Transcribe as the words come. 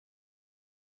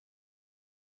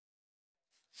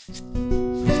My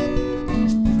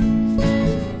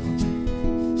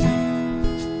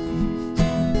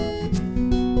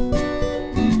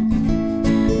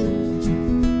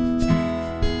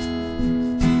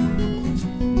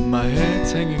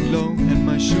head's hanging low and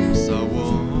my shoes are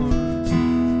worn.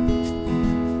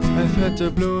 I've had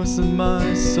the blues in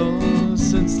my soul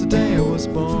since the day I was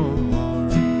born.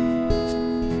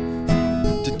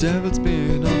 The devil's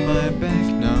been on my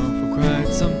back now for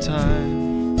quite some time.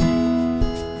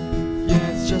 Yeah,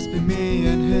 it's just been me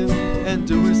and him and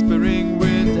the whispering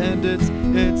wind, and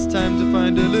it's time to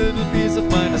find a little peace of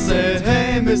mind. I said,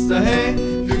 hey Mr. Hey,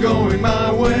 if you're going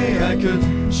my way, I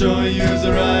could sure use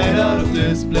a ride out of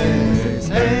this place.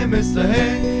 Hey Mr.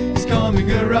 Hey, he's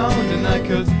coming around, and I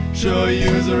could sure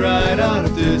use a ride out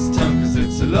of this town, 'cause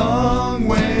it's a long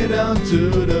way down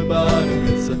to the bottom.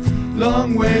 It's a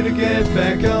long way to get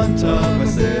back on top. I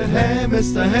said, hey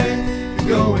Mr. Hey,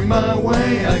 you're going my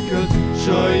way, I could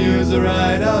sure use a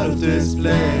ride out of this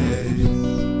place.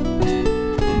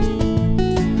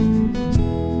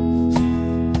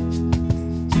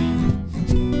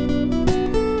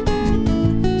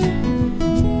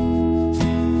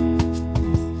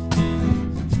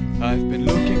 I've been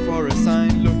looking for a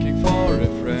sign, looking for a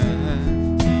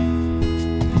friend.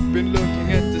 Been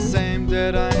looking at the same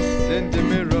dead eyes in the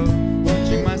mirror,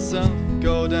 watching myself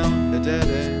go down a dead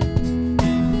end.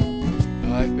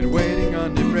 I've been waiting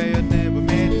on the prayer, never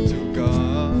made it to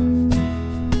God.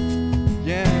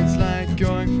 Yeah, it's like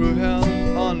going through hell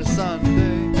on a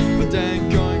Sunday, but then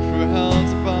going through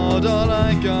hell's about all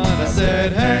I got. I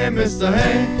said, hey Mr.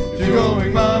 Hey, if you're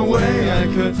going my way, I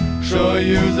could sure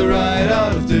use a ride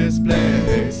out of this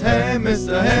place. Hey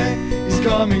Mr. Hey, he's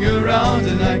coming around,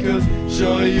 and I could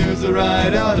sure use a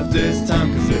ride out of this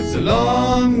town, 'cause it's a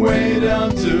long way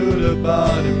down to the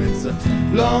bottom. It's a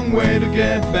long way to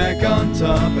get back on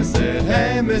top. I said,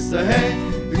 hey Mr. Hey,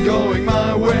 you're going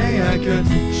my way, I could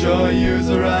sure use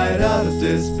a ride out of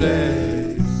this place.